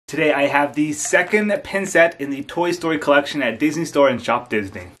Today I have the second pin set in the Toy Story collection at Disney Store and Shop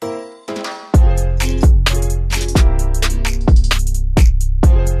Disney.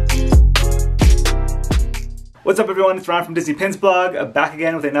 What's up everyone, it's Ron from Disney Pins Blog, back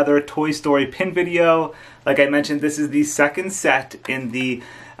again with another Toy Story pin video. Like I mentioned, this is the second set in the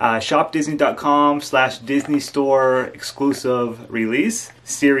shopdisney.com/Disney Store exclusive release.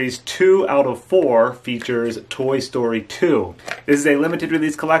 Series 2 out of 4 features Toy Story 2. This is a limited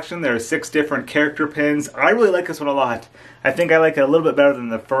release collection. There are 6 different character pins. I really like this one a lot. I think I like it a little bit better than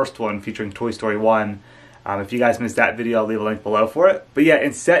the first one featuring Toy Story 1. If you guys missed that video, I'll leave a link below for it. But yeah,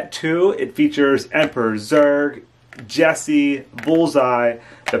 in set 2, it features Emperor Zurg, Jessie, Bullseye,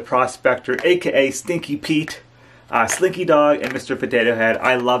 the Prospector, aka Stinky Pete, Slinky Dog, and Mr. Potato Head.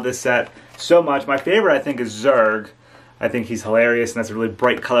 I love this set so much. My favorite, I think, is Zurg. I think he's hilarious, and that's a really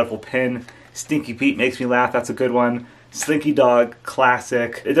bright, colorful pin. Stinky Pete makes me laugh. That's a good one. Slinky Dog,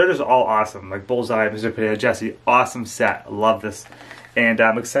 classic. They're just all awesome. Like Bullseye, Mr. Potato, Jessie, awesome set. Love this. And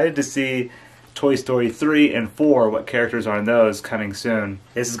I'm excited to see Toy Story 3 and 4, what characters are in those coming soon.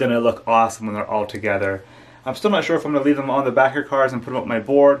 This is going to look awesome when they're all together. I'm still not sure if I'm going to leave them on the backer cards and put them up on my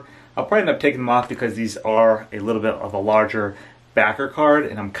board. I'll probably end up taking them off because these are a little bit of a larger backer card,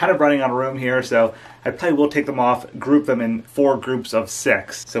 and I'm kind of running out of room here, so I probably will take them off, group them in 4 groups of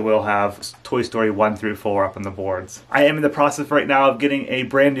 6. So we'll have Toy Story 1 through 4 up on the boards. I am in the process right now of getting a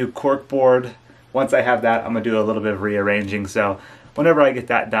brand new cork board. Once I have that, I'm going to do a little bit of rearranging, so whenever I get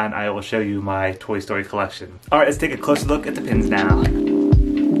that done, I will show you my Toy Story collection. Alright, let's take a closer look at the pins now.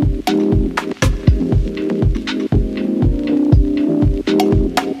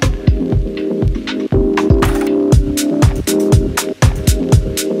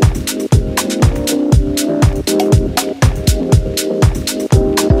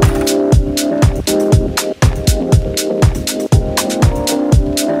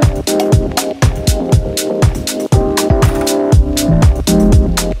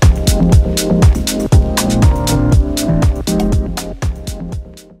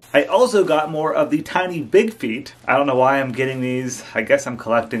 I also got more of the Tiny Big Feet. I don't know why I'm getting these. I guess I'm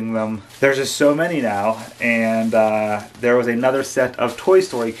collecting them. There's just so many now. And there was another set of Toy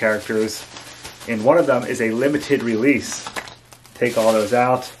Story characters, and one of them is a limited release. Take all those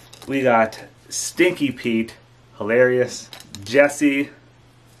out. We got Stinky Pete, hilarious. Jessie,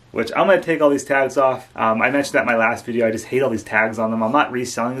 which I'm going to take all these tags off. I mentioned that in my last video. I just hate all these tags on them. I'm not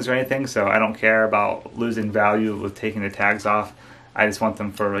reselling these or anything, so I don't care about losing value with taking the tags off. I just want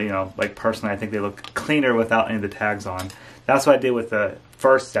them for, you know, like personally, I think they look cleaner without any of the tags on. That's what I did with the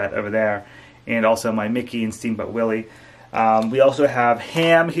first set over there, and also my Mickey and Steamboat Willie. We also have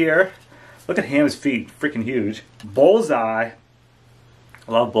Ham here. Look at Ham's feet, freaking huge. Bullseye,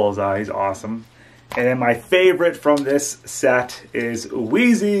 I love Bullseye, he's awesome. And then my favorite from this set is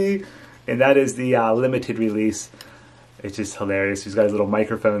Wheezy, and that is the limited release. It's just hilarious. He's got his little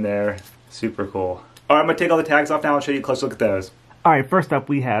microphone there, super cool. All right, I'm gonna take all the tags off now and show you a close look at those. Alright, first up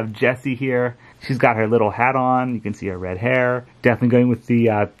we have Jessie here. She's got her little hat on. You can see her red hair. Definitely going with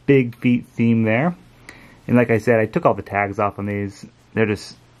the big feet theme there. And like I said, I took all the tags off on these. They're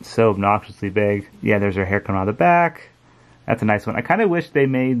just so obnoxiously big. Yeah, there's her hair coming out of the back. That's a nice one. I kind of wish they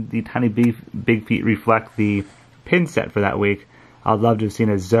made the Tiny Big Feet reflect the pin set for that week. I'd love to have seen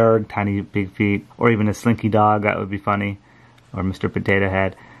a Zurg, Tiny Big Feet, or even a Slinky Dog. That would be funny. Or Mr. Potato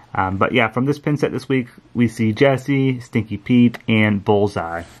Head. But yeah, from this pin set this week, we see Jessie, Stinky Pete, and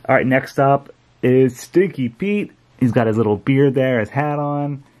Bullseye. Alright, next up is Stinky Pete. He's got his little beard there, his hat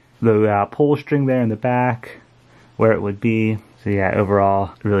on, the pull string there in the back, where it would be. So yeah,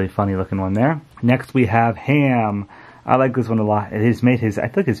 overall, really funny looking one there. Next we have Ham. I like this one a lot. It has made his, I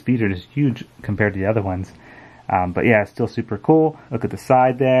think his feet are just huge compared to the other ones. But yeah, it's still super cool. Look at the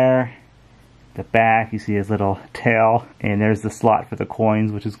side there. The back, you see his little tail, and there's the slot for the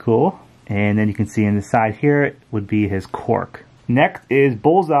coins, which is cool. And then you can see in the side here would be his cork. Next is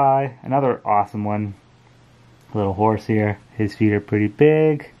Bullseye, another awesome one. Little horse here. His feet are pretty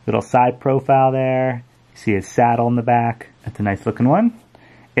big. Little side profile there. You see his saddle in the back. That's a nice looking one.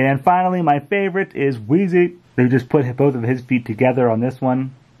 And then finally, my favorite is Wheezy. They just put both of his feet together on this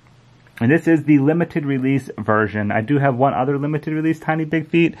one. And this is the limited release version. I do have one other limited release Tiny Big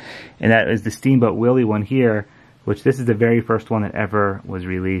Feet, and that is the Steamboat Willie one here, which this is the very first one that ever was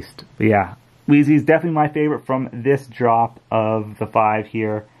released. But yeah, Wheezy is definitely my favorite from this drop of the 5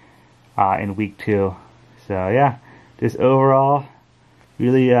 here in week 2. So yeah, just overall,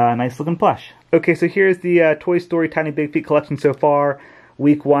 really nice looking plush. Okay, so here's the Toy Story Tiny Big Feet collection so far.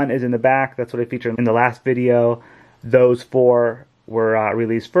 Week 1 is in the back. That's what I featured in the last video. Those 4 were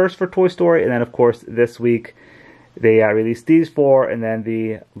released first for Toy Story, and then of course this week they released these 4 and then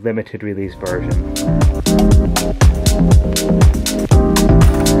the limited release version.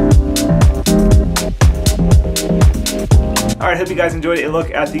 Alright, hope you guys enjoyed a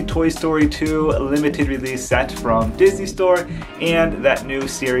look at the Toy Story 2 limited release set from Disney Store and that new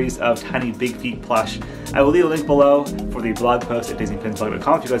series of Tiny Big Feet plush. I will leave a link below for the blog post at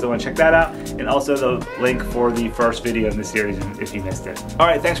DisneyPrinsBlog.com if you guys want to check that out, and also the link for the first video in the series if you missed it.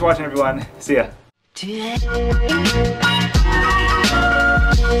 Alright, thanks for watching everyone. See ya.